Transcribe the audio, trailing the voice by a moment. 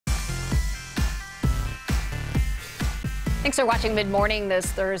Thanks for watching Mid-Morning this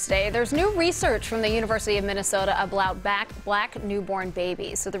Thursday. There's new research from the University of Minnesota about black newborn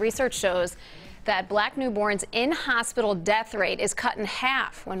babies. So the research shows that black newborns' in-hospital death rate is cut in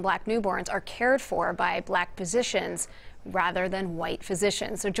half when black newborns are cared for by black physicians rather than white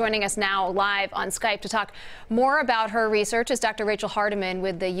physicians. So joining us now live on Skype to talk more about her research is Dr. Rachel Hardeman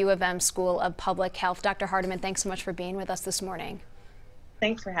with the U of M School of Public Health. Dr. Hardeman, thanks so much for being with us this morning.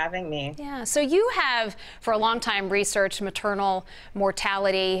 Thanks for having me. Yeah, so you have for a long time researched maternal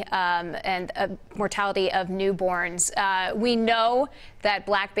mortality and mortality of newborns. We know that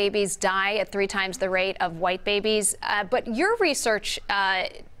black babies die at 3 times the rate of white babies, but your research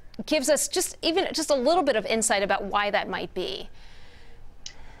gives us just a little bit of insight about why that might be.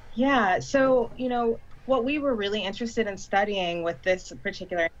 Yeah, so what we were really interested in studying with this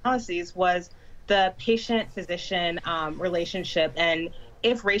particular analysis was the patient-physician relationship and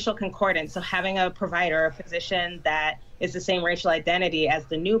if racial concordance, so having a provider, a physician that is the same racial identity as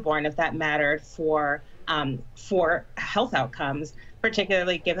the newborn, if that mattered for health outcomes,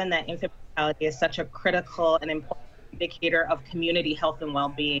 particularly given that infant mortality is such a critical and important indicator of community health and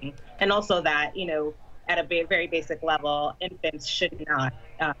well-being, and also that at a very basic level, infants should not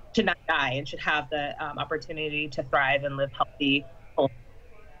die and should have the opportunity to thrive and live healthy.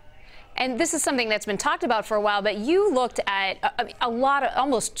 And this is something that's been talked about for a while, but you looked at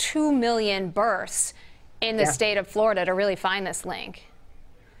almost 2 million births in the state of Florida to really find this link.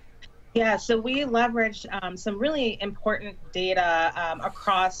 Yeah, so we leveraged some really important data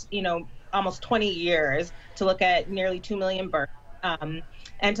across, almost 20 years to look at nearly 2 million births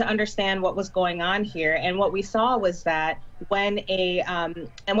and to understand what was going on here. And what we saw was that when a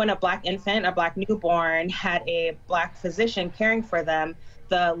black infant, a black newborn had a black physician caring for them,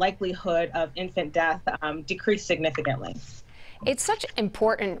 the likelihood of infant death decreased significantly. It's such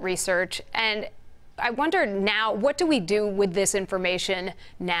important research, and I wonder now, what do we do with this information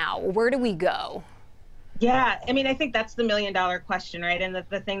now? Where do we go? Yeah, I think that's the million-dollar question, right? And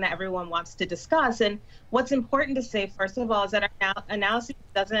the thing that everyone wants to discuss. And what's important to say, first of all, is that our analysis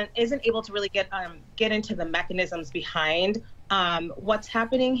isn't able to really get into the mechanisms behind what's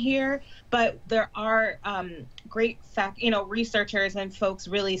happening here, but there are great researchers and folks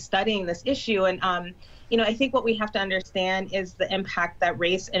really studying this issue. And I think what we have to understand is the impact that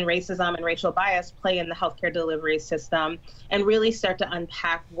race and racism and racial bias play in the healthcare delivery system, and really start to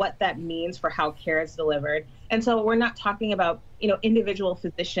unpack what that means for how care is delivered. And so we're not talking about individual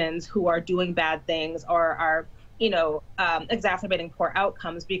physicians who are doing bad things or are exacerbating poor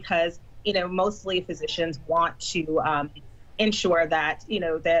outcomes, because mostly physicians want to ensure that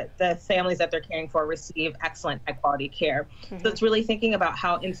the families that they're caring for receive excellent high quality care. So it's really thinking about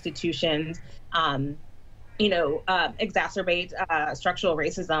how institutions exacerbate structural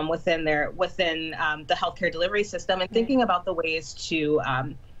racism within the healthcare delivery system, and thinking about the ways to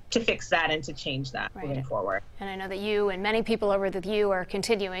fix that and to change that moving forward. And I know that you and many people over with you are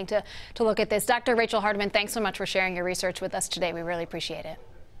continuing to look at this. Dr. Rachel Hardeman, thanks so much for sharing your research with us today. We really appreciate it.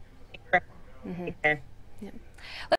 Take care.